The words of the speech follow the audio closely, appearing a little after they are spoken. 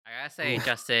gotta say, Oof.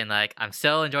 Justin, like I'm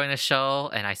still enjoying the show,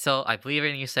 and I believe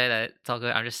in you say that it's all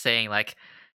good. I'm just saying, like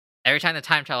every time the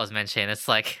time travel is mentioned, it's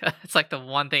like it's like the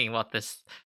one thing about this.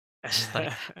 It's just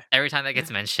like every time that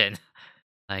gets mentioned,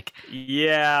 like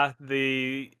Yeah,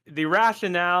 the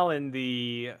rationale and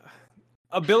the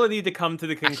ability to come to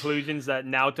the conclusions that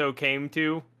Naoto came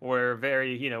to were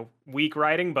very, weak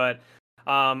writing, but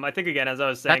I think again, as I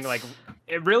was saying, like that's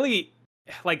it really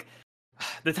like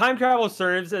the time travel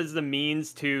serves as the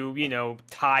means to,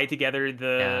 tie together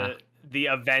yeah. the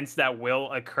events that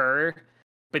will occur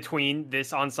between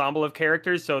this ensemble of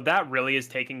characters. So that really is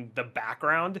taking the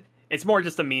background. It's more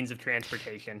just a means of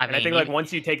transportation. I And I mean, think like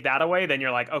once you take that away, then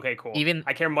you're like, okay, cool. even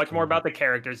I care much more Mhm. about the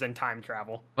characters than time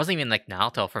travel. wasn't even like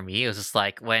Naruto for me. It was just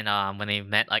like when they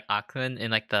met like Akun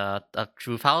in like the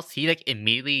Truth House, he like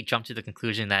immediately jumped to the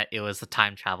conclusion that it was a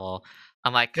time travel.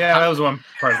 I'm like, Yeah, that was one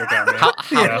part that got me. how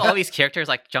do Yeah. all these characters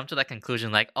like jump to that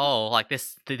conclusion? Like, oh, like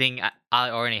this thing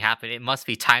already happened. It must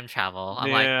be time travel. I'm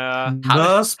like, Yeah. how did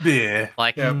Must be.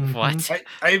 like Yeah. what?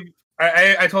 I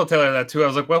I I told Taylor that too. I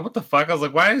was like, "Well, what the fuck?" I was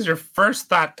like, "Why is your first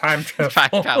thought time Time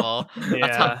travel?" travel.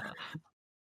 That's how.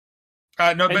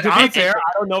 Yeah. No, And but to be honestly, fair,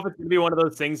 I don't know if it's gonna be one of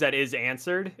those things that is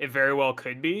answered. It very well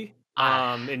could be.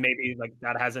 I And maybe like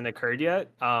that hasn't occurred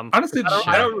yet. 'Cause honestly, I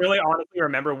sure. don't really honestly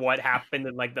remember what happened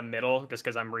in like the middle, just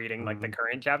because I'm reading like the Mhm.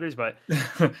 current chapters. But maybe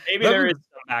that there is was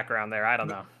some background there. I don't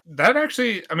know. that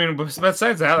actually. I mean,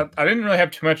 besides that, I didn't really have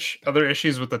too much other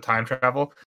issues with the time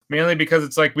travel. Mainly because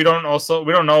it's like we don't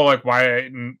know like why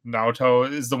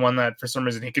Naoto is the one that for some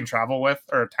reason he can travel with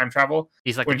or time travel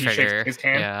He's like the when he shakes trigger. his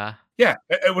hand. Yeah. Yeah,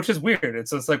 which is weird.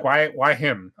 It's like why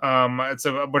him? It's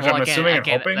which Well, I'm assuming and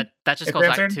hoping that just it's goes back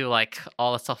answered. to like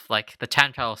all the stuff like the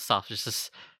time travel stuff.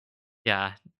 Just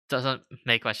yeah, doesn't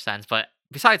make much sense. But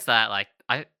besides that, like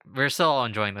we're still all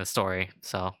enjoying the story.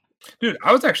 So Dude,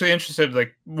 I was actually interested,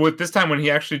 like with this time when he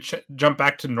actually jumped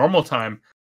back to normal time.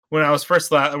 When I was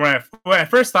first when I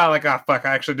first thought like, ah, fuck,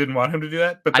 I actually didn't want him to do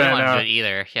that. But I didn't then, want to do it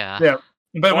either. Yeah. yeah,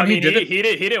 but Well, I when he mean, did it, he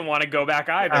didn't want to go back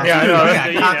either. yeah, I He know. was,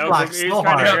 That, Yeah. that, because that, he was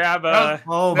that trying to was grab that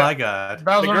Oh my god.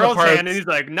 was the one of the girl's hand, and parts. he's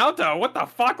like, Naoto, what the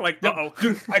fuck? Like, uh Yep, oh.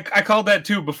 dude, I called that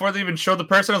too before they even showed the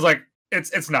person. I was like,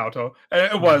 it's Naoto, and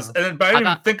it was. Mhm. And then, but I I didn't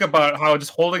even thought think about how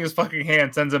just holding his fucking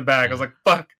hand sends him back. I was yeah. like,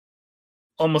 fuck,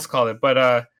 almost called it.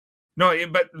 But no,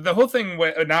 but the whole thing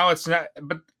now it's not.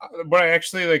 But what I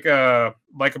actually like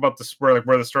about this where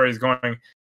the story is going,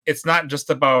 it's not just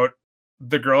about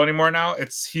the girl anymore. Now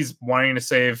it's he's wanting to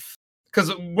save because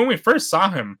when we first saw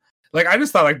him, like I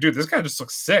just thought like, dude, this guy just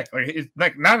looks sick. Like he's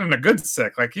like not in a good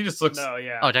sick. Like he just looks No,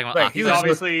 yeah. Oh, talking about like He's just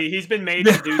Akun. he's been made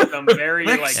to do some very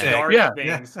Lick like sick. dark Yeah,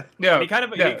 Yeah. things. yeah, And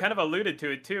he yeah, kind of alluded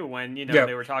to it too when, yeah.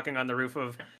 they were talking on the roof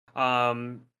of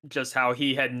just how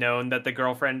he had known that the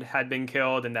girlfriend had been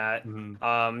killed and that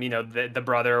Mhm. the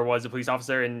brother was a police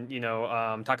officer and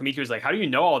Takamichi was like, "How do you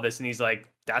know all this?" And he's like,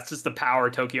 "That's just the power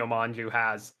Tokyo Manju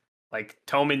has. Like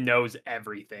Toman knows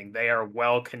everything. They are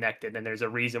well connected and there's a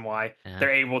reason why Yeah.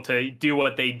 they're able to do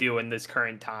what they do in this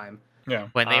current time." Yeah.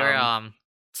 When they were Um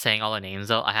saying all the names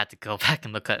though, I had to go back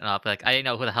and look it up. Like I didn't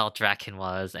know who the hell Draken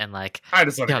was, and like I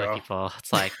just let the it other go. people.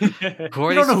 It's like who are You these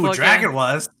don't know people who Dragon again?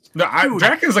 was. No, Dude.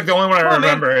 Draken's like the only one I Oh man,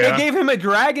 remember. they Yeah. gave him a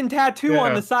dragon tattoo on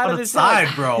Yeah. the side On of the his side,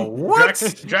 head. bro. What?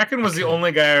 Draken was the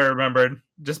only guy I remembered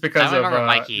just I because don't of remember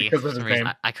Mikey because for of his some reason.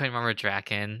 name. I couldn't remember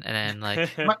Draken, and then like,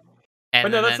 Mi- But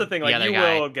and no, then, that's the then thing. the Like other you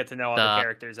guy. will get to know all the The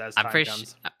characters as I'm time pretty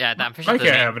comes. yeah, I'm pretty sure Mikey,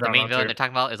 I have it the down main on villain too. they're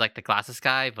talking about is like the glasses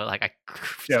guy, but like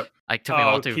Yeah, I took me a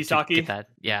while Oh, to get Kisaki. that.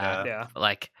 Yeah, Yeah. Yeah. but,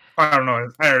 like I don't know.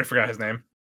 I already forgot his name.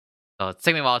 so it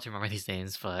took me a while to remember these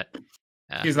names, but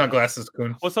yeah. He's not Glasses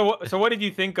Kun. Well, so what did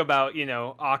you think about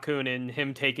Akun and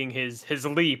him taking his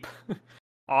leap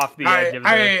off the edge of the?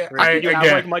 Did you have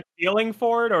like again, much feeling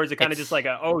for it, or is it kind of just It's like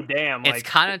a oh damn, it's like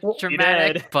kind of well, he dead?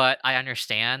 dramatic, but I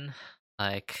understand.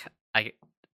 Like I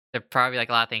there are probably like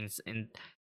a lot of things in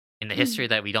the history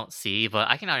that we don't see, but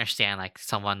I can understand like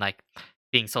someone like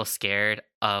being so scared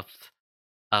of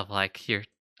like you're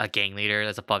a gang leader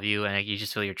that's above you and like, you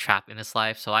just feel you're trapped in this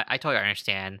life. So I totally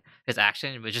understand his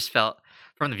action. But it just felt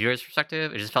from the viewer's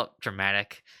perspective, it just felt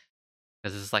dramatic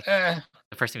because it's like eh,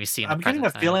 the first thing we see in the I'm getting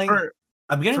present the time. feeling. for,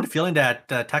 I'm getting for the feeling that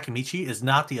Takemichi is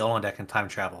not the only one that can time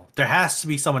travel. There has to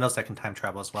be someone else that can time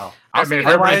travel as well. I I was mean, if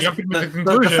thinking, everybody Otherwise, jumping to the the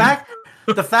conclusion,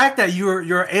 fact that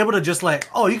you're able to just like,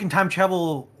 oh, you can time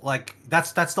travel, like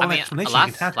that's the I only mean, explanation. You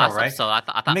can time travel, right? episode, I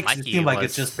thought Makes it Mikey seem like was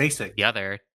it's just basic. the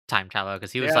other time traveler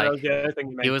because Yeah, that was the other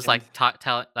thing you he was mentioned.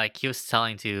 like like he was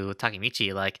telling to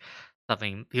Takemichi like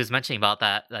something he was mentioning about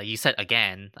that you said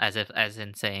again as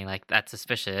in saying like that's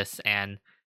suspicious and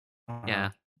Mhm. yeah.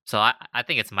 So I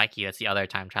think it's Mikey that's the other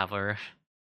time traveler.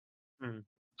 Hmm.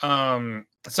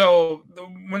 So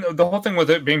when the whole thing with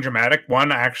it being dramatic,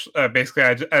 one actually basically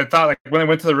I thought like when I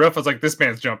went to the roof, I was like, this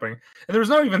man's jumping, and there was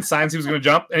no even signs he was going to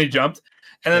jump, and he jumped.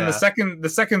 And then the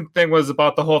second thing was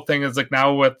about the whole thing is like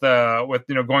now with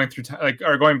going through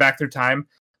or going back through time.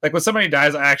 Like when somebody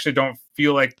dies, I actually don't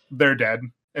feel like they're dead.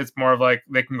 It's more of like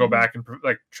they can go back and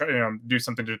like try, do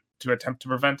something to attempt to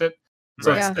prevent it.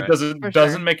 So it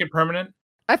doesn't make it permanent.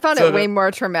 I found it way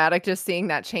more traumatic just seeing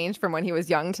that change from when he was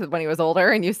young to when he was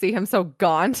older, and you see him so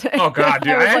gaunt. Oh God,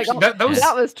 dude! That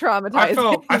was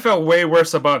traumatizing. I felt way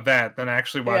worse about that than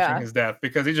actually watching his death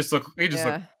because he just looked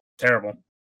terrible.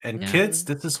 And kids,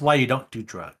 this is why you don't do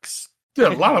drugs.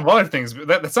 Dude, a lot of other things.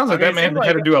 That sounds like that man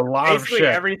had to do a lot of shit.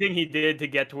 Everything he did to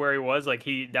get to where he was, like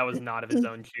that was not of his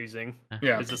own choosing.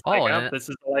 Yeah. It's just like, this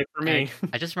is the life for me.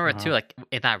 I just remember too, like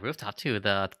in that rooftop too,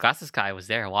 the glasses guy was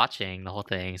there watching the whole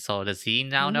thing. So does he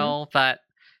now know that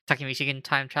Takemichi can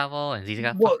time travel and he's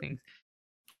got things?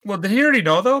 Well, did he already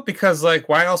know though? Because like,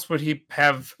 why else would he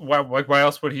have? Why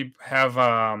else would he have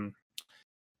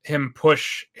him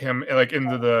push him like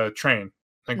into the train?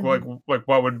 Like,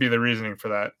 what would be the reasoning for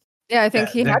that? Yeah, I think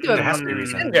he had to have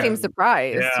seem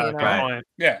surprised. Right.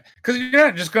 Yeah, because you're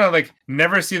not just gonna like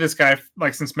never see this guy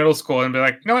like since middle school and be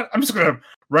like, you know what? I'm just gonna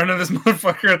run into this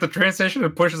motherfucker at the train station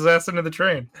and push his ass into the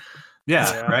train.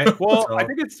 Yeah, right. Well, I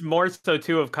think it's more so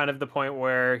too of kind of the point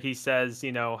where he says,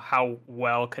 how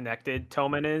well connected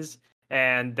Toman is,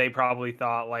 and they probably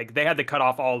thought like they had to cut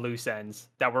off all loose ends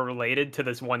that were related to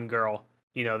this one girl,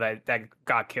 that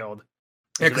got killed.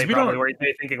 Yeah, because they probably were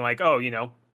thinking like, oh,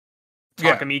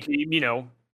 Takemichi,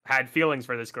 had feelings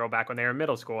for this girl back when they were in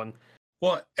middle school, and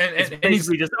and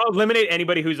basically just eliminate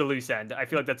anybody who's a loose end. I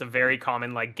feel like that's a very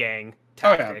common like gang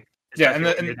tactic.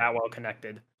 And you're that well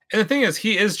connected. And the thing is,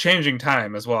 he is changing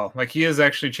time as well. Like he is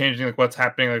actually changing like what's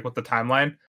happening like with the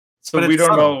timeline. So we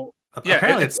don't know. Yeah,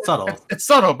 apparently it's subtle. It's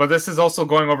subtle, but this is also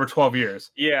going over 12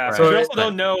 years. Yeah, right. So we also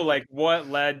don't know like what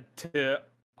led to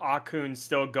Akun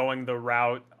still going the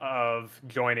route of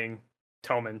joining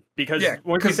Toman, because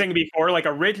what we were saying before, like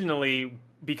originally,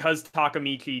 because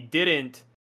Takemichi didn't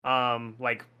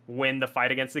like win the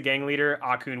fight against the gang leader,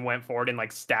 Akun went forward and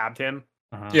like stabbed him.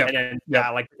 And then that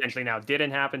like potentially now didn't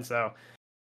happen. So,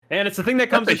 and it's the thing that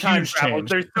comes to time travel. Change.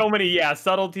 There's so many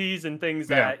subtleties and things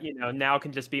that now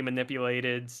can just be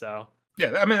manipulated. So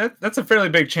yeah, I mean that's a fairly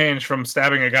big change from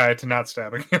stabbing a guy to not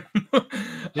stabbing him.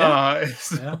 Yeah,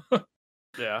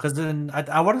 because then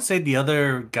I want to say the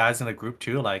other guys in the group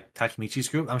too, like Takemichi's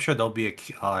group. I'm sure there'll be a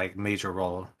like major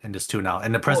role in this too now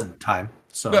in the present time.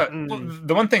 So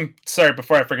the one thing, sorry,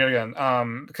 before I forget again,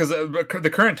 because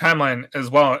the current timeline as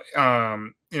well,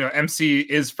 MC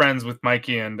is friends with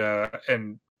Mikey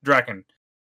and Draken,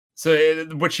 so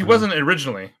which he wasn't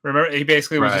originally. Remember, he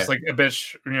basically was just like a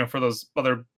bitch, for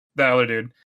that other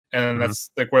dude, and that's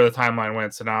like where the timeline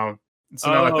went. So now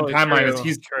the timeline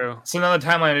is true. So now the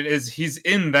timeline is he's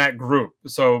in that group.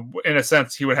 So in a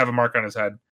sense, he would have a mark on his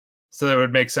head. So that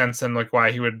would make sense, and like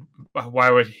why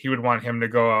would he want him to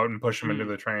go out and push him into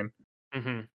the train?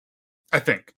 Mm-hmm. I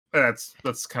think that's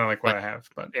kind of like what I have,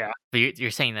 but yeah. But you're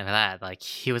saying that like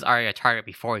he was already a target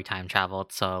before he time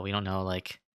traveled, so we don't know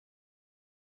like.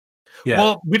 Yeah.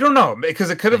 Well, we don't know because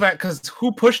it could have because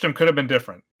who pushed him could have been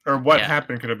different. Or what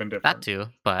happened could have been different. That too,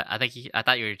 but I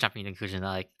thought you were jumping to the conclusion that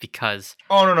like because.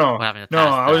 Oh no! What happened in the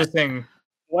past, I was just saying.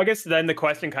 Well, I guess then the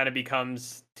question kind of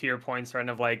becomes to your point, sort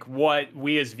of like what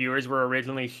we as viewers were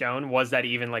originally shown. Was that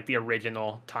even like the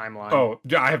original timeline? Oh,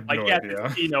 I have no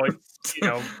idea. It's,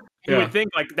 you would think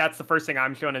like that's the first thing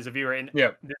I'm shown as a viewer, and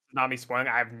this is not me spoiling.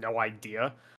 I have no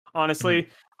idea, honestly,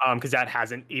 because that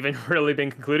hasn't even really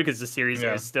been concluded because the series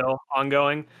is still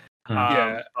ongoing.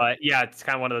 But it's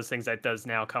kind of one of those things that does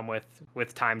now come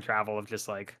with time travel of just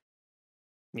like,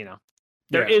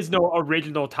 there is no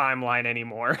original timeline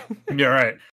anymore. Yeah,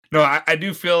 right. No, I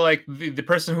do feel like the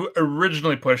person who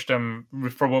originally pushed him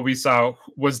for what we saw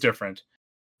was different.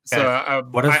 So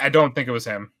I don't think it was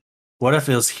him. What if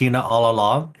it was Hina all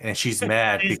along and she's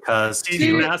mad because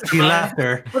he left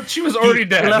her? But she was already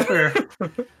dead. He left her.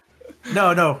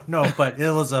 No, but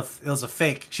it was a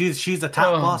fake. She's a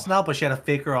top boss now, but she had to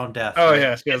fake her own death. Oh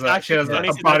yeah, she has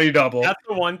a body double. That's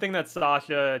the one thing that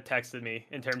Sasha texted me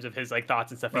in terms of his like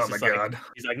thoughts and stuff. He's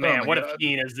he's like, man, what if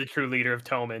Keen is the true leader of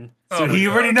Toman? So he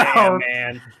already knows.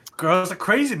 Man, girls are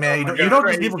crazy, man. You don't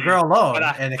just leave a girl alone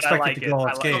and expect it to go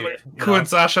unscathed. Ku and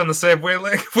Sasha on the same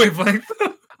wavelength.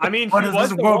 I mean, what she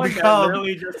was the one that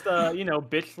literally just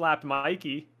bitch slapped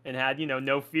Mikey and had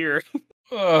no fear.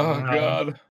 Oh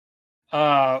god.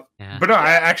 But no,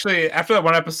 I actually after that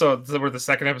one episode, the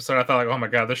second episode, I thought like, oh my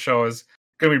god, this show is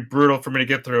gonna be brutal for me to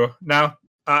get through. Now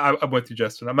I'm with you,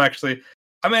 Justin. I'm actually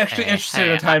I'm actually Hey, interested in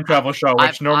hey, a time travel show, I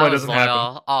which normally was doesn't happen.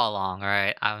 loyal all along. All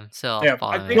right, I'm still Yeah,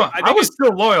 following. think- it. I was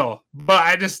still loyal, but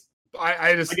I just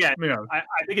Again, you know. I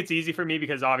think it's easy for me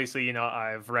because obviously,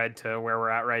 I've read to where we're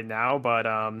at right now, but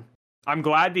I'm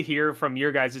glad to hear from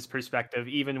your guys' perspective,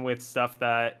 even with stuff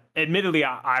that admittedly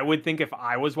I would think if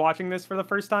I was watching this for the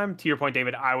first time, to your point,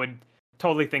 David, I would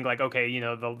totally think like, okay,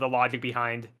 the logic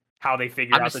behind how they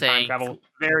figured I'm out just the saying- time travel,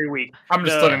 very weak. I'm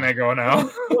just The- letting that go now.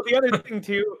 Well, the other thing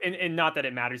too, and not that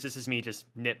it matters, this is me just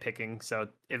nitpicking, so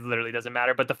it literally doesn't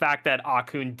matter. But the fact that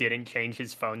Akun didn't change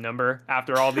his phone number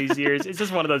after all these years, it's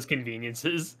just one of those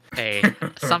conveniences. Hey,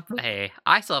 hey,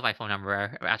 I still have my phone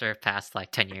number after it passed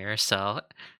like 10 years, so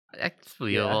it's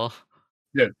believable.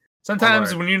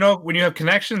 Sometimes Lord. when you have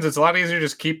connections, it's a lot easier to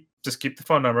just keep the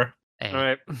phone number. Hey, All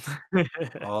right.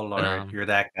 Oh Lord, Um, you're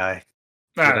that guy.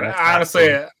 Nah, Yeah,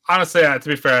 that's honestly, to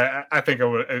be fair, I think he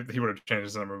would have changed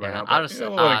his number by yeah, now. I But, was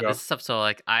we'll let it go. this episode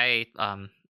like I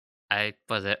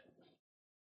was it.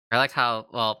 I like how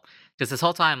well because this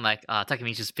whole time like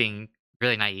Takemichi's being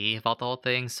really naive about the whole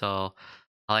thing, so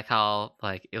I like how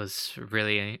like it was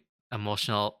really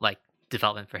emotional like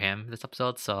development for him this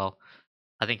episode. So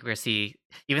I think we're gonna see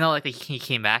even though like he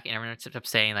came back and everyone kept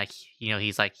saying like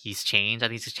he's changed. I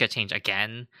think he's gonna change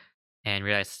again and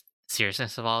realize the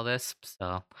seriousness of all this.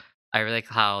 So I really like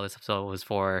how this episode was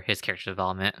for his character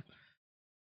development.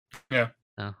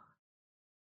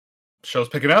 Show's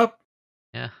picking up.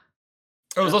 Yeah.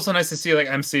 It was also nice to see like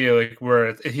MC like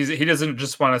where he doesn't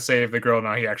just want to save the girl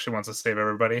now, he actually wants to save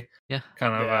everybody. Yeah.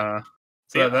 Kind of Yeah.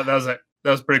 so Yeah.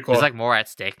 that was pretty cool. There's like more at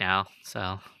stake now. So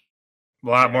A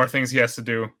lot Yeah. more things he has to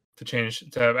do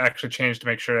to actually change to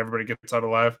make sure everybody gets out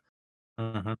alive.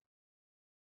 Mhm.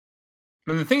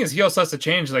 And the thing is, he also has to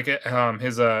change like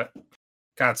his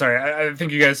God, sorry, I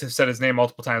think you guys have said his name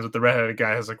multiple times, but the redheaded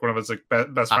guy has like one of his like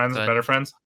best friends, Akun. better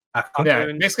friends. Akun? Yeah,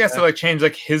 Akun, basically has to like change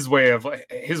like his way of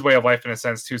life in a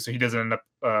sense too, so he doesn't end up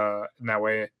in that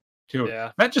way too.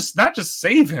 Yeah. Not just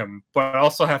save him, but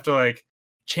also have to like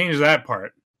change that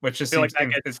part, which I just feel like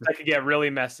seems that could get really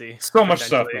messy. So much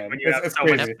stuff, potentially, man. When you have It's so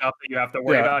much crazy. stuff that you have to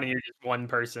worry Yeah. about, and you're just one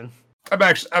person.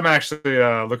 I'm actually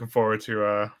looking forward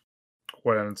to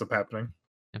what ends up happening.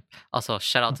 also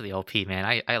shout out to the OP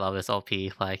man. I love this OP.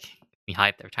 Like me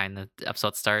hyped every time the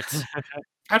episode starts. I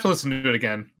have to listen to it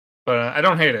again, but I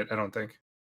don't hate it. I don't think.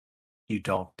 You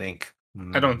don't think?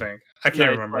 I don't think. I No, can't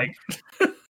it's remember. like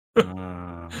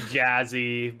Mm.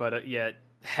 jazzy, but yet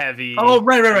heavy. Oh,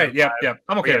 right. kind of Yep. vibe.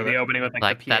 I'm We okay have with the it. opening with like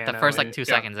Like the that piano. the first like and- 2 Yeah.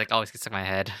 seconds like always gets stuck in my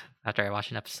head after I watch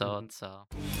an episode. So